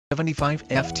75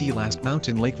 FT Last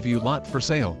Mountain Lakeview lot for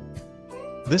sale.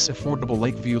 This affordable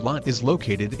Lakeview lot is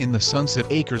located in the Sunset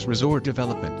Acres Resort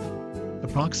development,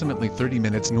 approximately 30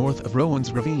 minutes north of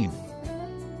Rowan's Ravine.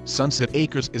 Sunset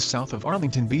Acres is south of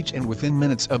Arlington Beach and within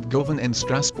minutes of Govan and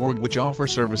Strasbourg, which offer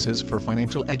services for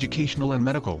financial, educational and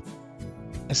medical.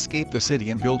 Escape the city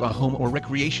and build a home or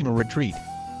recreational retreat.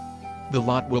 The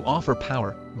lot will offer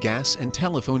power, gas and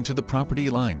telephone to the property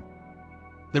line.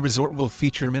 The resort will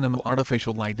feature minimal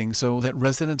artificial lighting so that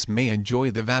residents may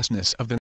enjoy the vastness of the